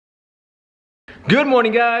Good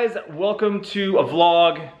morning, guys. Welcome to a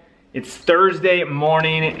vlog. It's Thursday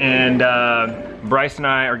morning, and Bryce and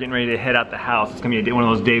I are getting ready to head out the house. It's gonna be one of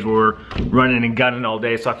those days where we're running and gunning all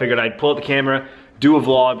day, so I figured I'd pull out the camera, do a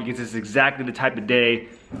vlog, because this is exactly the type of day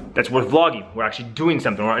that's worth vlogging. We're actually doing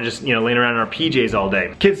something. We're not just, laying around in our PJs all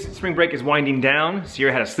day. Kids' spring break is winding down.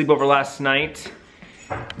 Sierra had a sleepover last night.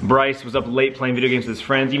 Bryce was up late playing video games with his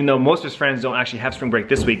friends, even though most of his friends don't actually have spring break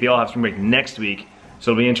this week. They all have spring break next week. So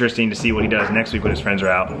it'll be interesting to see what he does next week when his friends are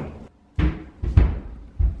out.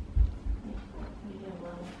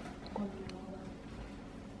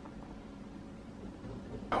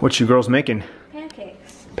 What you girls making?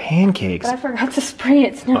 Pancakes. Pancakes? But I forgot to spray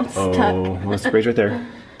it, so now it's stuck. Oh, well, spray's right there.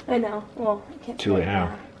 I know. Well, I can't. Too late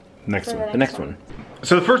now. Next one. The next one. one.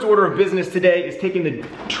 So the first order of business today is taking the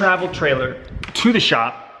travel trailer to the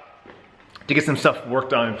shop to get some stuff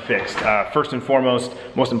worked on and fixed. First and foremost,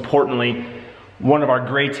 most importantly, one of our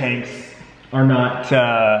gray tanks are not,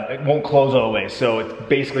 it won't close all the way, so it's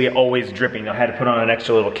basically always dripping. I had to put on an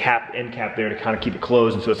extra little end cap there to kind of keep it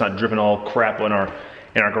closed, and so it's not dripping all crap in our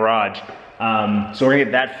garage. So we're gonna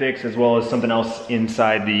get that fixed, as well as something else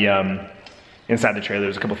inside the trailer.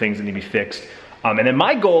 There's a couple things that need to be fixed. And then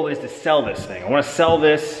my goal is to sell this thing. I wanna sell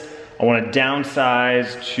this. I wanna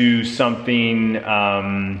downsize to something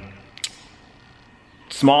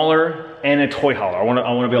smaller and a toy hauler. I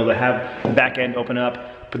wanna be able to have the back end open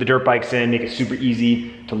up, put the dirt bikes in, make it super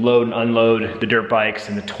easy to load and unload the dirt bikes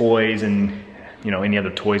and the toys and any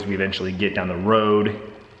other toys we eventually get down the road.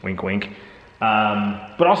 Wink, wink.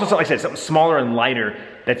 But also, like I said, something smaller and lighter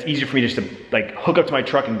that's easier for me just to like hook up to my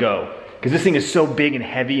truck and go. Because this thing is so big and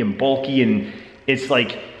heavy and bulky, and it's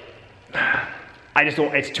like,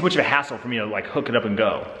 it's too much of a hassle for me to like hook it up and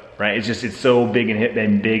go. Right? It's so big and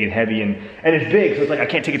heavy, and it's big, so it's like I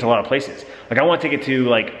can't take it to a lot of places. Like I want to take it to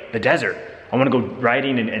like the desert. I want to go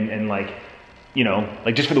riding and like,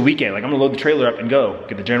 like just for the weekend. Like I'm gonna load the trailer up and go.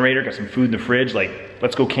 Get the generator, got some food in the fridge. Like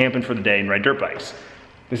let's go camping for the day and ride dirt bikes.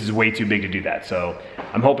 This is way too big to do that. So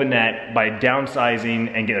I'm hoping that by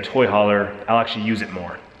downsizing and getting a toy hauler, I'll actually use it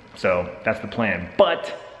more. So that's the plan.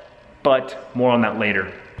 But more on that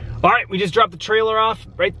later. All right, we just dropped the trailer off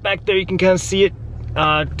right back there. You can kind of see it.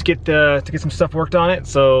 To get some stuff worked on it,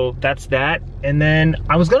 so that's that. And then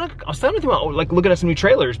I was thinking about like looking at some new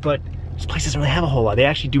trailers, but this place doesn't really have a whole lot. They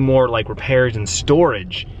actually do more like repairs and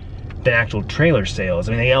storage than actual trailer sales.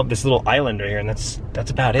 I mean, they have this little island right here, and that's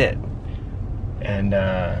about it. And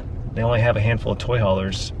they only have a handful of toy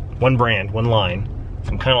haulers, one brand, one line.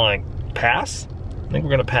 So I'm kind of like, pass? I think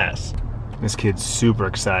we're gonna pass. This kid's super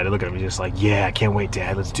excited. Look at him, he's just like, yeah, I can't wait,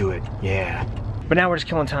 Dad, let's do it, yeah. But now we're just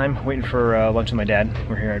killing time, waiting for lunch with my dad.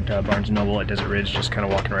 We're here at Barnes & Noble at Desert Ridge, just kind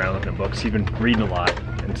of walking around looking at books. He's been reading a lot,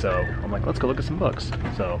 and so I'm like, let's go look at some books.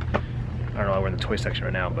 So, I don't know why we're in the toy section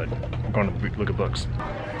right now, but we're going to look at books.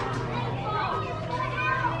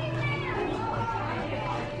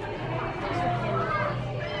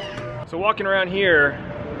 So walking around here,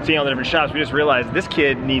 seeing all the different shops, we just realized this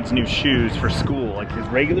kid needs new shoes for school. Like his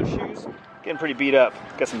regular shoes, getting pretty beat up.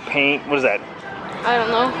 Got some paint, what is that? I don't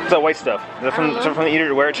know. What's that white stuff? Is that from the Eat It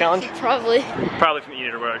or Wear It challenge? Probably. Probably from the Eat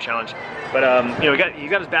It or Wear It challenge. But he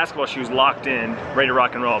got his basketball shoes locked in, ready to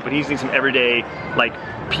rock and roll. But he's needing some everyday like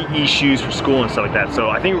PE shoes for school and stuff like that.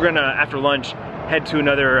 So I think we're gonna, after lunch, head to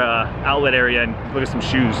another outlet area and look at some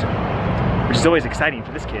shoes, which is always exciting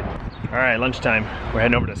for this kid. All right, lunchtime. We're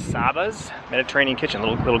heading over to Saba's Mediterranean Kitchen.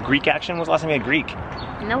 Little Greek action. When was the last time you had Greek?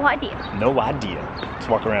 No idea. No idea. Let's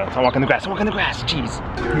walk around. I'll walk in the grass. I'll walk in the grass. Jeez.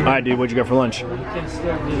 All right, dude. What'd you got for lunch?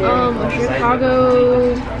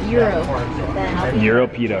 Chicago Euro. Euro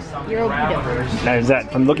pita. Euro pita. Now, is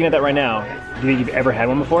that, from looking at that right now, do you think you've ever had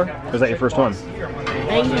one before? Or is that your first one?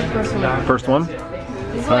 I think it's the first one. First one?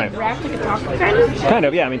 Is it like wrapped like a taco kind of? Kind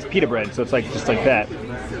of, yeah. I mean, it's pita bread, so it's like just like that.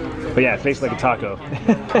 But yeah, it tastes like a taco.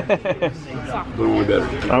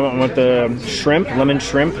 I want the shrimp, lemon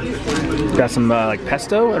shrimp. Got some like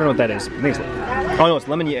pesto. I don't know what that is. I think it's, oh no, it's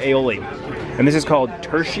lemon aioli. And this is called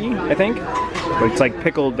tershi, I think. But it's like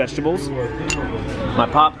pickled vegetables. My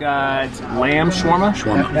pop got lamb shawarma.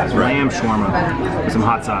 Lamb shawarma with some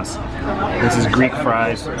hot sauce. This is Greek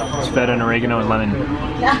fries. It's feta and oregano and lemon.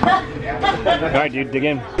 All right, dude, dig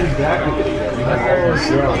in. What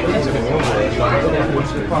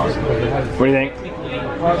do you think?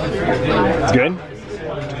 It's good?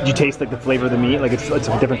 Did you taste like the flavor of the meat? Like it's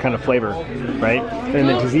a different kind of flavor, right? And then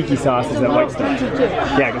the tzatziki sauce is that white stuff.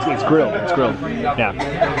 Yeah, it's grilled. It's grilled. Yeah.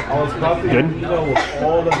 Good?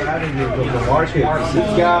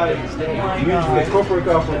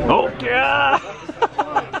 Oh, yeah!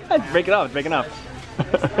 Break it off, it's breaking off.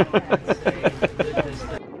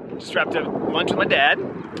 Just wrapped up lunch with my dad.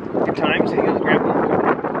 Good times, hanging out with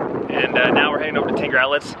Grandpa. And now we're heading over to Tinker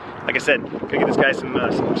Outlets. Like I said, gonna get this guy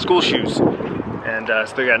some school shoes. And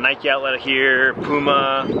so they got a Nike outlet here,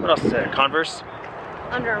 Puma, what else is there? Converse?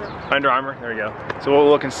 Under Armour. Under Armour, there we go. So we'll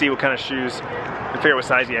look and see what kind of shoes, and figure out what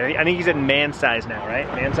size he is. I think he's in man size now, right?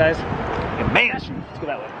 Man size? Yeah, man shoes, let's go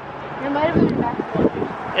that way. It might have been back.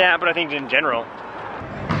 Yeah, but I think in general.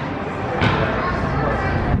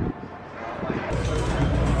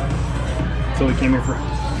 So we came here for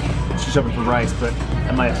shoe shopping for Bryce, but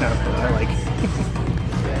I might have found a pair I like.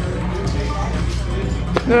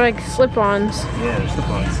 They're like slip-ons. Yeah, they're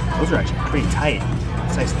slip-ons. Those are actually pretty tight.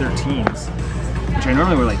 Size 13s. Which I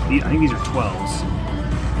normally wear like, I think these are 12s.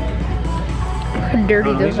 How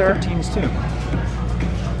dirty those are. 13s too.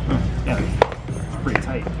 Yeah, it's pretty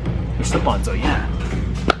tight. They're slip-ons though, yeah.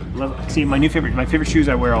 See, my favorite shoes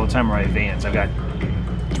I wear all the time are Vans. I've got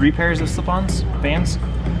 3 pairs of slip-ons, Vans.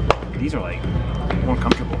 These are like more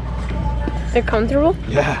comfortable. They're comfortable?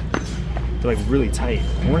 Yeah. They're like really tight.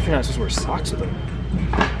 I wonder if you're not supposed to wear socks with them.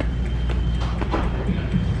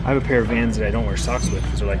 I have a pair of Vans that I don't wear socks with.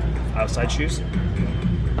 Those are like outside shoes.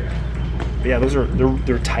 But yeah,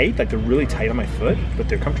 they're tight, like they're really tight on my foot, but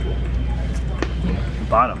they're comfortable. The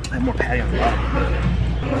bottom, I have more padding on the bottom.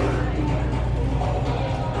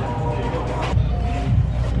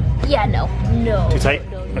 Yeah, no. Too tight?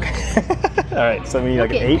 No. Okay. All right, so we need like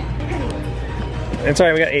an 8. It's all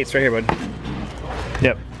right, we got 8s right here, bud.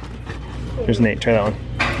 Yep. Here's an 8, try that one.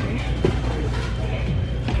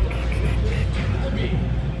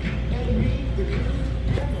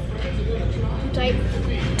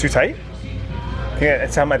 Too tight? Yeah,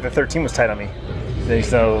 it sounded like the 13 was tight on me.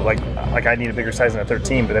 So like I need a bigger size than a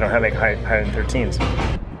 13, but they don't have any higher than 13s.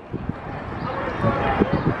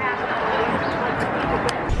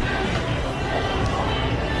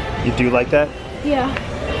 You do like that? Yeah.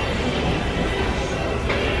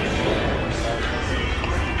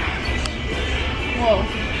 Whoa.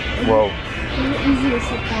 Whoa. Easy to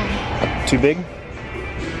slip on. Too big?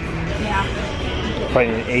 Yeah.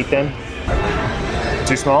 Probably need an 8 then?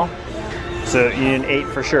 Too small? So you need an 8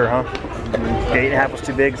 for sure, huh? 8.5 was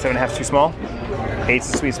too big, 7.5 is too small?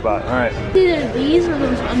 8's the sweet spot, all right. Either these or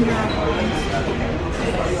those Under Armour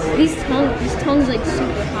ones. These tongues like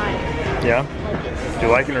super high. Yeah? Do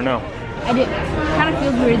you like it or no? I do. It kind of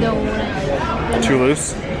feels weird though when I... Too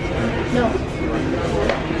loose? No.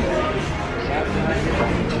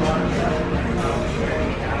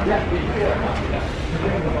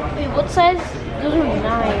 Wait, what size? Those are 9.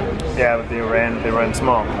 Yeah, but they ran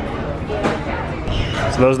small.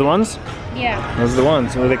 So those are the ones? Yeah. Those are the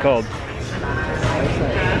ones. What are they called?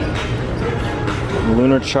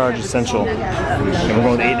 Lunar Charge Essential. And we're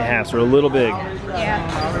going with 8.5, so we're a little big. Yeah.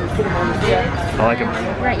 I like them.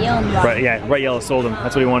 Bright yellow. Bright yellow sold them.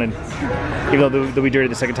 That's what he wanted. Even though they'll be dirty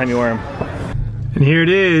the second time you wear them. And here it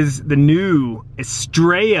is, the new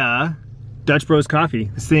Estrella Dutch Bros coffee.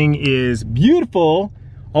 This thing is beautiful.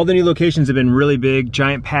 All the new locations have been really big,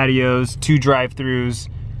 giant patios, 2 drive-throughs.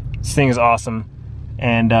 This thing is awesome.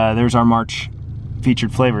 And there's our March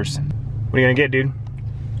featured flavors. What are you gonna get, dude?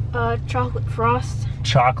 Chocolate frost.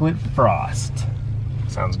 Chocolate frost.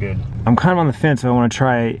 Sounds good. I'm kind of on the fence if I want to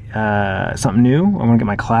try something new. I want to get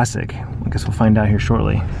my classic. I guess we'll find out here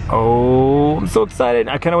shortly. Oh, I'm so excited.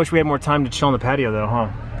 I kind of wish we had more time to chill on the patio though, huh?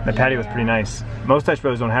 The patio was pretty nice. Most Dutch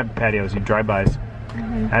Bros don't have patios, you drive-bys. I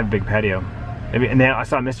have a big patio. Maybe, and I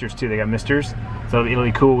saw misters too, they got misters. So it'll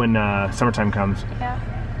be cool when summertime comes.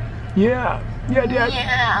 Yeah, Dad.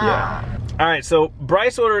 Yeah. All right, so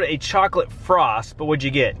Bryce ordered a chocolate frost, but what'd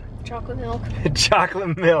you get? Chocolate milk.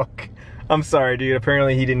 Chocolate milk. I'm sorry, dude.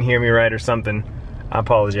 Apparently he didn't hear me right or something. I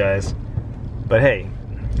apologize. But hey,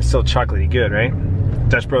 it's still chocolatey good, right?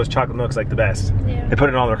 Dutch Bros chocolate milk's like the best. Yeah. They put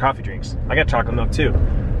it in all their coffee drinks. I got chocolate milk too.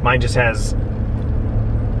 Mine just has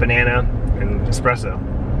banana and espresso.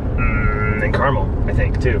 And caramel, I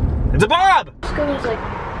think, too. It's a Bob! This goes like,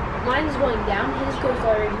 mine's going down, his goes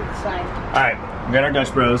already to the side. Alright, we got our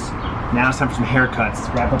Dutch Bros. Now it's time for some haircuts. Let's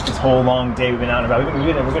wrap up this whole long day we've been out and about.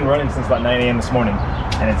 We've been running since about 9 a.m. this morning,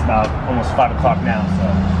 and it's about almost 5 o'clock now, so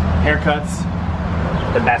haircuts,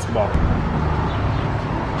 then basketball.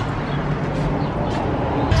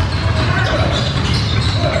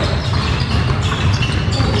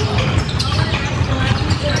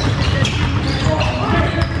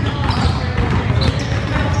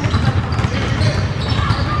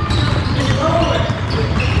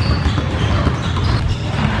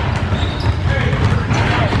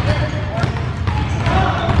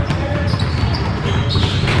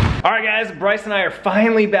 Alright guys, Bryce and I are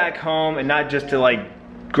finally back home, and not just to like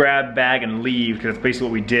grab bag and leave, because that's basically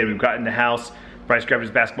what we did. We've gotten the house Bryce grabbed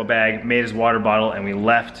his basketball bag, made his water bottle, and we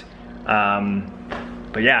left.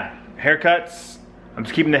 But yeah, haircuts. I'm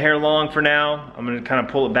just keeping the hair long for now. I'm gonna kind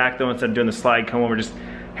of pull it back though instead of doing the slide comb over. Just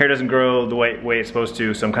hair doesn't grow the way it's supposed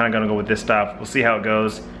to, so I'm kind of gonna go with this stuff. We'll see how it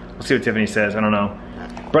goes. We'll see what Tiffany says. I don't know.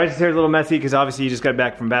 Bryce's hair is a little messy because obviously he just got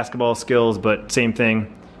back from basketball skills, but same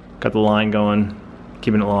thing. Got the line going,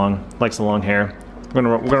 keeping it long. Likes the long hair. We're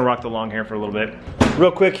gonna rock the long hair for a little bit.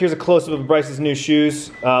 Real quick, here's a close-up of Bryce's new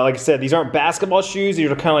shoes. Like I said, these aren't basketball shoes. These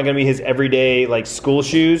are kind of like gonna be his everyday like school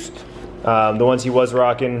shoes. The ones he was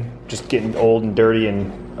rocking, just getting old and dirty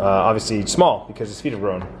and obviously small because his feet have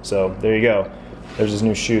grown. So there you go. There's his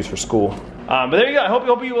new shoes for school. But there you go. I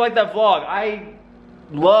hope you like that vlog. I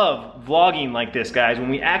love vlogging like this, guys. When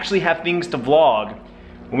we actually have things to vlog,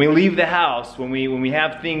 when we leave the house, when we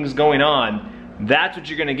have things going on, that's what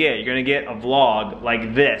you're gonna get. You're gonna get a vlog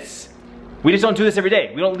like this. We just don't do this every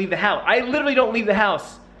day. We don't leave the house. I literally don't leave the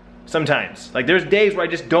house sometimes. Like there's days where I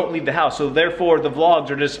just don't leave the house. So therefore the vlogs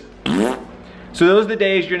are just, so those are the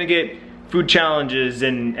days you're gonna get food challenges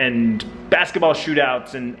and basketball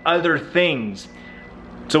shootouts and other things.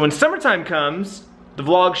 So when summertime comes, the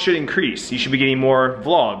vlogs should increase. You should be getting more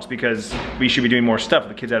vlogs because we should be doing more stuff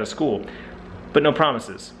with the kids out of school. But no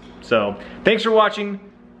promises. So thanks for watching.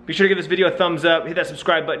 Be sure to give this video a thumbs up. Hit that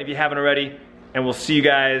subscribe button if you haven't already. And we'll see you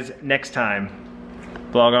guys next time.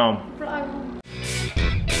 Vlog on.